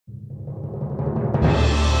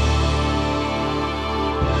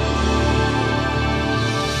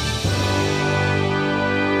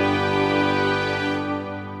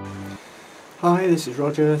Hi, this is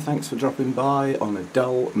Roger. Thanks for dropping by on a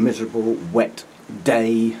dull, miserable, wet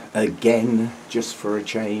day again, just for a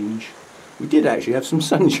change. We did actually have some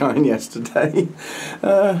sunshine yesterday.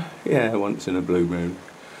 Yeah, once in a blue moon.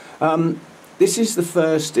 This is the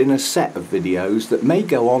first in a set of videos that may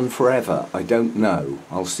go on forever. I don't know.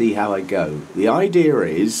 I'll see how I go. The idea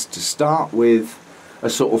is to start with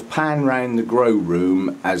a sort of pan round the grow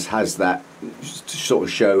room, as has that, to sort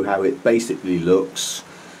of show how it basically looks,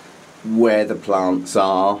 where the plants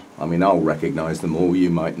are. I mean, I'll recognise them all, you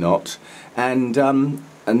might not, and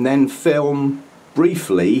then film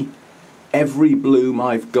briefly every bloom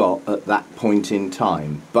I've got at that point in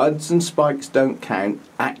time. Buds and spikes don't count,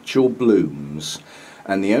 actual blooms.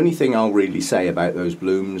 And the only thing I'll really say about those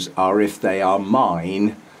blooms are if they are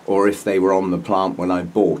mine or if they were on the plant when I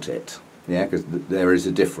bought it. Yeah, because there is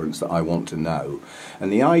a difference that I want to know.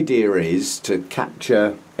 And the idea is to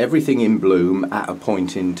capture everything in bloom at a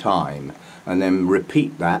point in time and then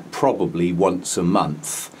repeat that probably once a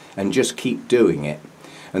month and just keep doing it.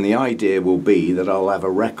 And the idea will be that I'll have a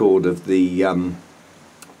record of the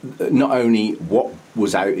not only what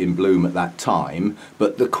was out in bloom at that time,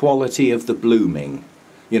 but the quality of the blooming.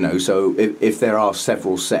 You know, so if there are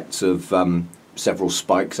several sets of several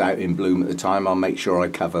spikes out in bloom at the time, I'll make sure I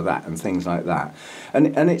cover that and things like that.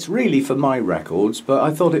 And it's really for my records, but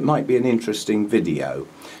I thought it might be an interesting video,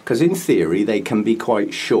 because in theory they can be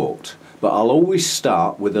quite short, but I'll always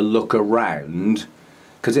start with a look around,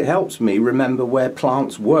 because it helps me remember where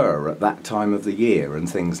plants were at that time of the year and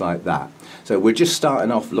things like that. So we're just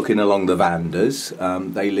starting off looking along the Vandas.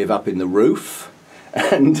 They live up in the roof,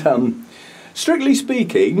 and strictly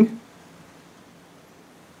speaking,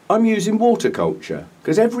 I'm using water culture,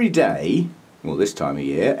 because every day, well this time of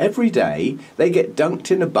year, every day they get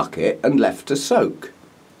dunked in a bucket and left to soak.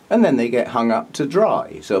 And then they get hung up to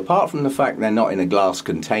dry. So apart from the fact they're not in a glass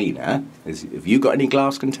container, have you got any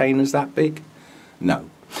glass containers that big? No.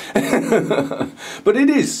 But it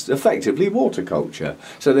is effectively water culture.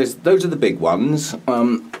 So those are the big ones. There's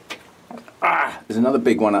another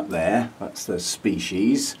big one up there. That's the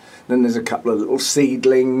species. Then there's a couple of little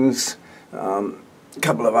seedlings. A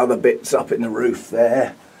couple of other bits up in the roof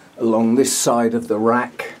there. Along this side of the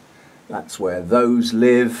rack, that's where those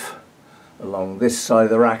live. Along this side of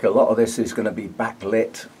the rack, a lot of this is going to be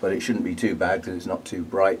backlit, but it shouldn't be too bad because it's not too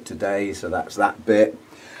bright today, so that's that bit.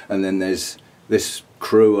 And then there's this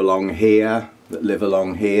crew along here that live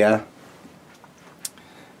along here.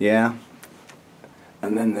 Yeah.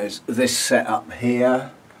 And then there's this set up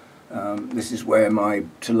here. This is where my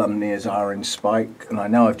Tulumnias are in spike, and I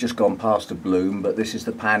know I've just gone past a bloom, but this is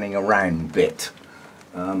the panning around bit.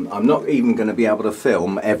 I'm not even going to be able to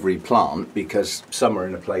film every plant because some are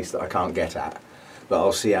in a place that I can't get at, but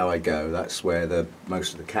I'll see how I go. That's where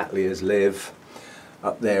most of the Cattleyas live.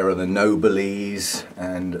 Up there are the Nobiles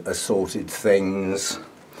and assorted things.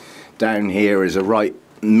 Down here is a right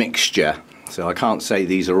mixture, so I can't say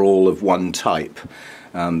these are all of one type.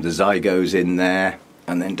 The Zygos in there.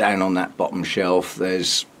 And then down on that bottom shelf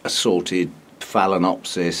there's assorted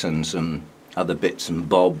Phalaenopsis and some other bits and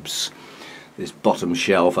bobs. This bottom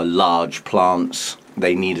shelf are large plants.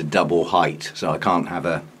 They need a double height, so I can't have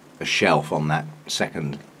a shelf on that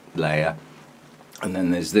second layer. And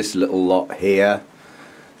then there's this little lot here.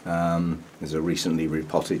 There's a recently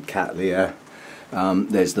repotted Cattleya.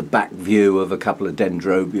 There's the back view of a couple of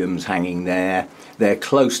Dendrobiums hanging there. They're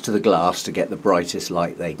close to the glass to get the brightest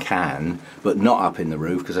light they can, but not up in the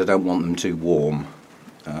roof because I don't want them too warm.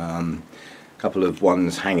 A couple of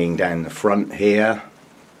ones hanging down the front here.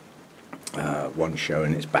 One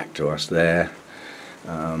showing its back to us there.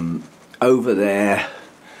 Over there,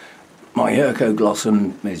 my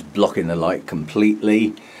Hercoglossum is blocking the light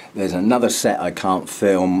completely. There's another set I can't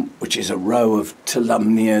film, which is a row of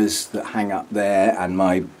Tulumnias that hang up there, and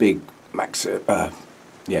my big Maxillara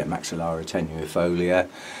tenuifolia.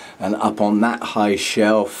 And up on that high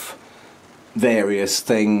shelf, various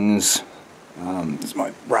things. It's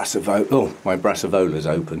my Brassivola. Oh, my Brassivola's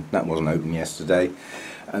open. That wasn't open yesterday.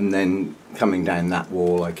 And then coming down that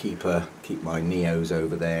wall, I keep my Neos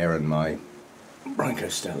over there and my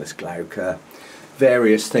Bruncostellis glauca.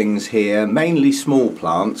 Various things here, mainly small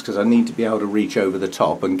plants because I need to be able to reach over the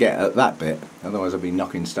top and get at that bit, otherwise I'll be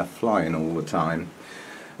knocking stuff flying all the time.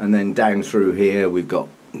 And then down through here we've got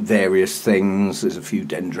various things. There's a few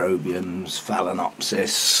Dendrobiums,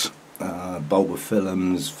 Phalaenopsis,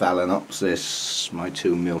 Bulbophyllums, Phalaenopsis, my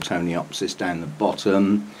two Miltoniopsis down the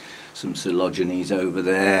bottom, some Coelogenes over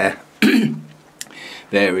there,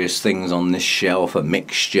 various things on this shelf, a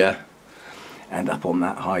mixture. And up on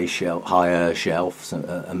that higher shelf,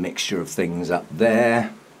 a mixture of things up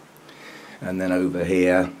there. And then over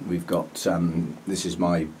here we've got, this is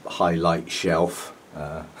my highlight shelf.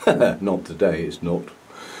 Not today, it's not.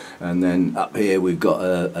 And then up here we've got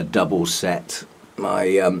a double set.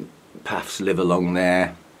 My paths live along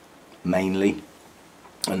there mainly.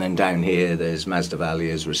 And then down here there's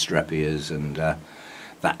Masdevallias, Restrepias and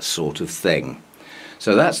that sort of thing.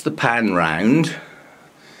 So that's the pan round.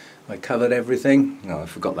 I covered everything. Oh, I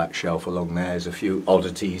forgot that shelf along there. There's a few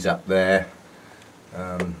oddities up there.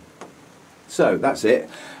 So that's it.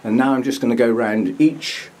 And now I'm just going to go round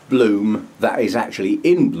each bloom that is actually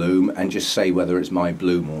in bloom and just say whether it's my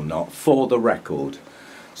bloom or not for the record.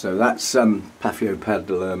 So that's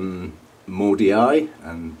Paphiopedilum Mordii,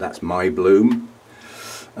 and that's my bloom.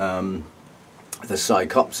 The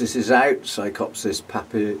Psychopsis is out, Psychopsis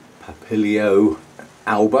Papilio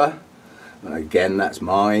alba. Again, that's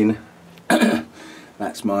mine.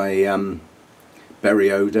 That's my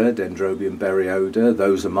Berioda, Dendrobium Berioda.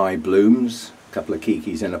 Those are my blooms. A couple of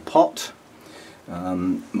kikis in a pot.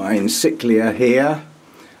 My Encyclia here,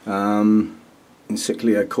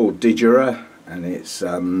 Encyclia Cordigera, and it's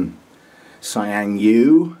Siang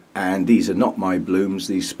Yu. And these are not my blooms.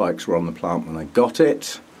 These spikes were on the plant when I got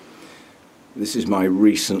it. This is my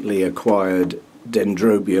recently acquired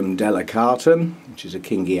Dendrobium delicatum, which is a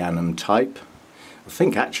Kingianum type. I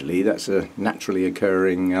think actually that's a naturally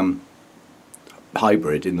occurring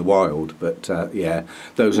hybrid in the wild, but yeah,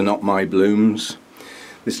 those are not my blooms.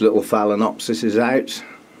 This little Phalaenopsis is out.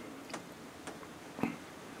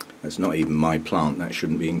 That's not even my plant, that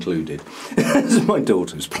shouldn't be included. This is my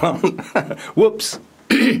daughter's plant. Whoops!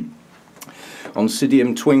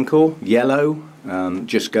 Oncidium Twinkle, yellow,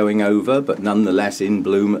 just going over, but nonetheless in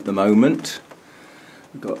bloom at the moment.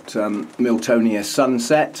 We've got Miltonia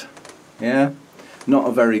Sunset, yeah, not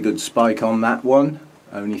a very good spike on that one,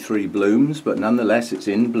 only 3 blooms, but nonetheless it's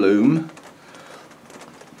in bloom.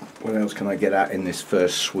 What else can I get at in this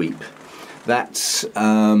first sweep? That's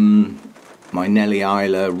my Nellie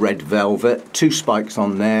Isla Red Velvet, 2 spikes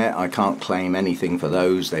on there. I can't claim anything for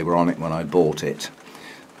those, they were on it when I bought it.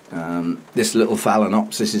 This little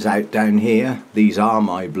Phalaenopsis is out down here. These are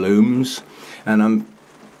my blooms, and I'm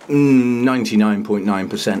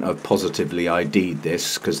 99.9% I've positively ID'd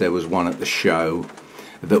this, because there was one at the show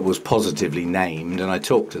that was positively named, and I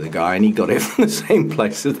talked to the guy and he got it from the same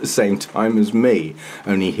place at the same time as me,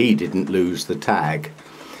 only he didn't lose the tag.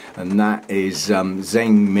 And that is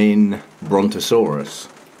Zheng Min Brontosaurus,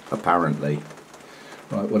 apparently.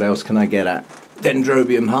 Right, what else can I get at?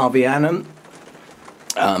 Dendrobium harveyanum.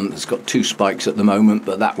 It's got 2 spikes at the moment,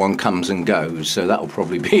 but that one comes and goes, so that'll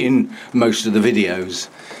probably be in most of the videos.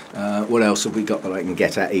 What else have we got that I can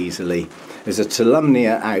get at easily? There's a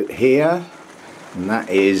Tolumnia out here, and that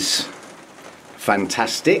is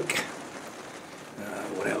fantastic.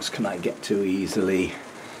 What else can I get to easily?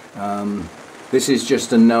 This is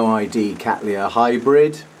just a no ID Cattleya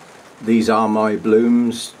hybrid. These are my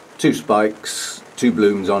blooms, 2 spikes, 2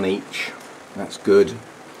 blooms on each. That's good.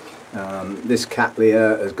 This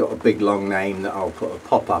Cattleya has got a big long name that I'll put a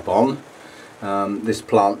pop-up on. This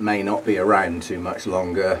plant may not be around too much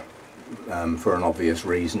longer for an obvious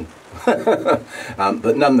reason.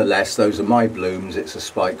 But nonetheless, those are my blooms. It's a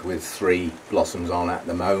spike with 3 blossoms on at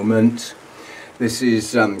the moment. This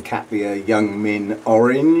is Cattleya Young Min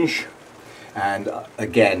Orange, and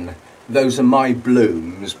again, those are my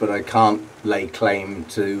blooms, but I can't lay claim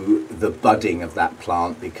to the budding of that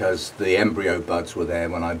plant because the embryo buds were there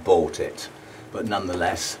when I bought it, but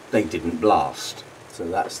nonetheless they didn't blast. So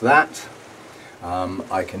that's that.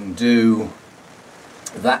 I can do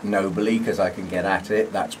that nobly because I can get at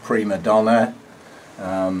it. That's Prima Donna.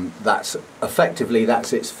 That's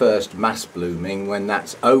its first mass blooming. When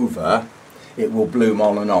that's over, it will bloom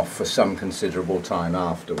on and off for some considerable time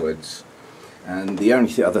afterwards. And the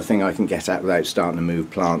only other thing I can get at without starting to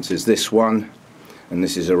move plants is this one, and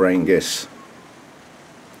this is Arangus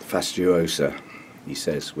fastuosa, he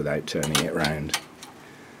says without turning it round.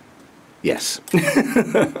 Yes.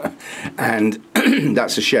 And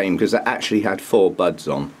that's a shame because that actually had 4 buds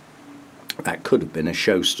on. That could have been a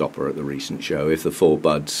showstopper at the recent show if the 4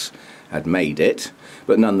 buds had made it,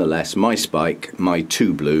 but nonetheless my spike, my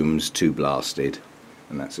 2 blooms, 2 blasted,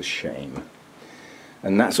 and that's a shame.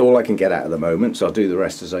 And that's all I can get at the moment, so I'll do the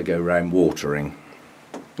rest as I go round watering.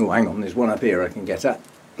 Oh, hang on, there's one up here I can get at.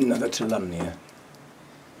 Another Tolumnia.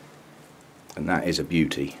 And that is a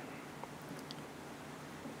beauty.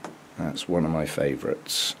 That's one of my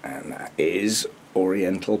favourites. And that is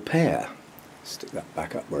Oriental Pear. Stick that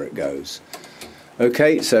back up where it goes.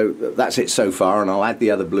 Okay, so that's it so far, and I'll add the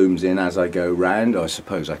other blooms in as I go round. I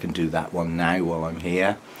suppose I can do that one now while I'm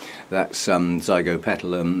here. That's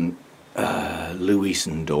Zygopetalum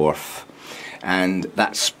Louisendorf. and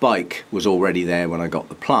that spike was already there when I got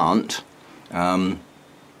the plant,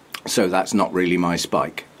 so that's not really my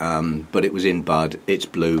spike, but it was in bud, it's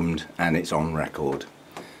bloomed, and it's on record.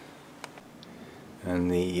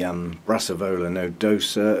 And the Brassavola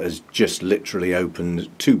nodosa has just literally opened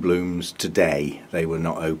 2 blooms today. They were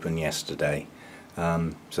not open yesterday.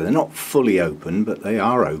 So they're not fully open, but they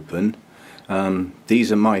are open.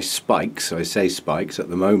 These are my spikes. I say spikes at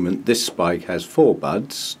the moment. This spike has 4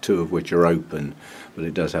 buds, 2 of which are open, but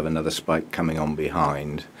it does have another spike coming on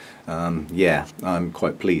behind. Yeah, I'm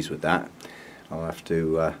quite pleased with that. I'll have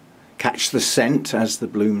to catch the scent as the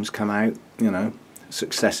blooms come out, you know,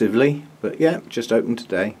 successively, but yeah, just opened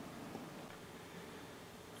today.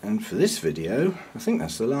 And for this video, I think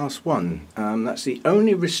that's the last one. That's the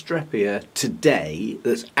only Restrepia today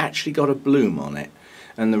that's actually got a bloom on it.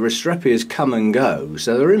 And the Restrepias come and go,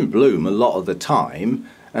 so they're in bloom a lot of the time,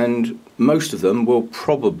 and most of them will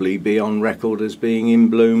probably be on record as being in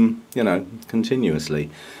bloom, you know, continuously.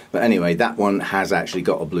 But anyway, that one has actually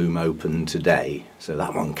got a bloom open today, so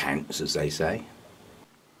that one counts, as they say.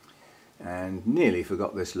 And nearly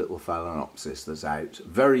forgot this little Phalaenopsis that's out.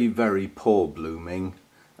 Very, very poor blooming.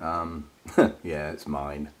 Yeah, it's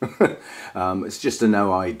mine. It's just a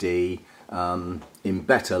no ID. In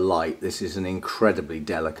better light, this is an incredibly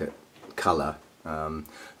delicate colour.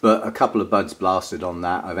 But a couple of buds blasted on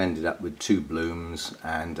that. I've ended up with 2 blooms,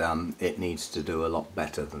 and it needs to do a lot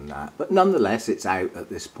better than that. But nonetheless, it's out at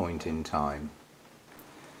this point in time.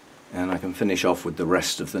 And I can finish off with the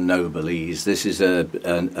rest of the Nobiles. This is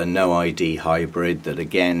a no ID hybrid that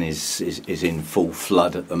again is in full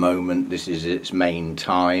flood at the moment. This is its main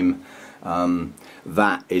time.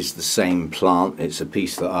 That is the same plant. It's a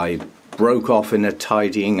piece that I broke off in a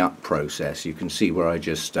tidying up process. You can see where I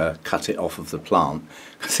just cut it off of the plant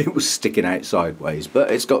because it was sticking out sideways,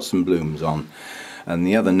 but it's got some blooms on. And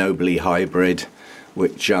the other Nobile hybrid,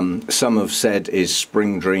 which some have said is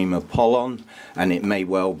Spring Dream Apollon, and it may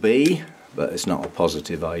well be, but it's not a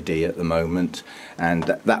positive ID at the moment, and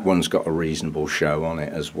that one's got a reasonable show on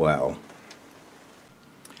it as well.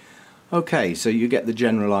 Okay, so you get the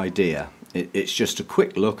general idea. It's just a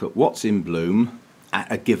quick look at what's in bloom at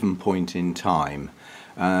a given point in time,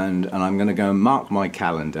 and I'm going to go and mark my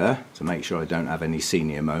calendar to make sure I don't have any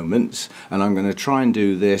senior moments, and I'm going to try and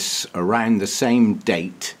do this around the same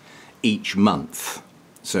date each month,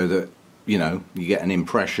 so that, you know, you get an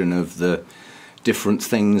impression of the different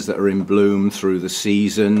things that are in bloom through the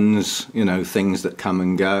seasons, you know, things that come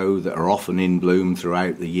and go, that are often in bloom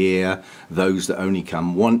throughout the year, those that only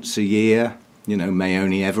come once a year, you know, may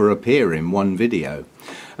only ever appear in one video.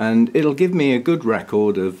 And it'll give me a good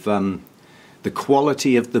record of the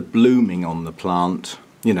quality of the blooming on the plant,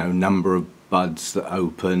 you know, number of buds that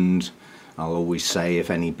opened. I'll always say if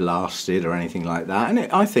any blasted or anything like that,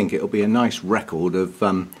 and I think it'll be a nice record of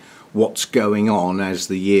what's going on as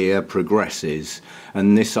the year progresses.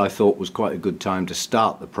 And this, I thought, was quite a good time to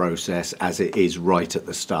start the process, as it is right at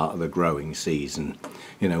the start of the growing season.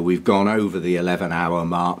 You know, we've gone over the 11-hour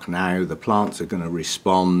mark now. The plants are going to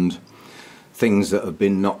respond. Things that have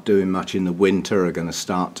been not doing much in the winter are going to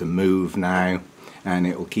start to move now, and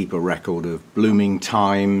it will keep a record of blooming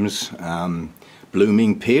times,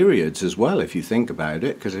 blooming periods as well, if you think about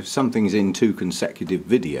it, because if something's in 2 consecutive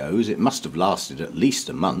videos, it must have lasted at least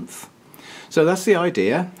a month. So that's the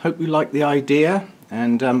idea. Hope you like the idea.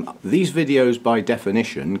 And these videos, by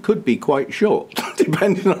definition, could be quite short,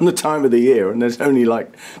 depending on the time of the year, and there's only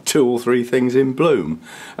like 2 or 3 things in bloom.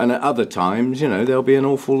 And at other times, you know, there'll be an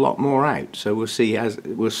awful lot more out. So we'll see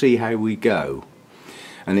how we go.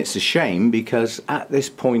 And it's a shame, because at this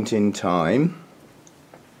point in time,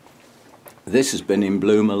 this has been in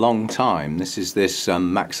bloom a long time. This is this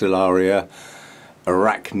Maxillaria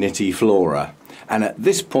arachnitiflora. And at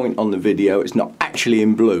this point on the video, it's not actually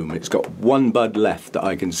in bloom. It's got 1 bud left that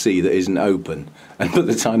I can see that isn't open. And by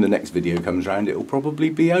the time the next video comes around, it will probably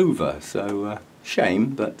be over. So, shame,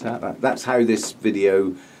 but that's how this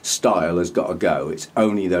video style has got to go. It's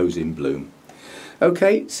only those in bloom.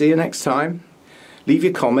 Okay, see you next time. Leave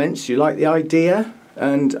your comments. You like the idea?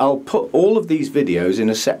 And I'll put all of these videos in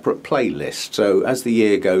a separate playlist. So as the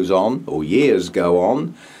year goes on, or years go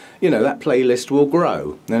on, you know, that playlist will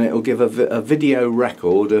grow, and it'll give a video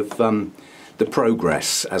record of the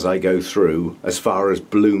progress as I go through as far as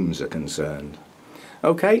blooms are concerned.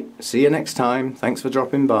 Okay, see you next time. Thanks for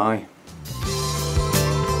dropping by.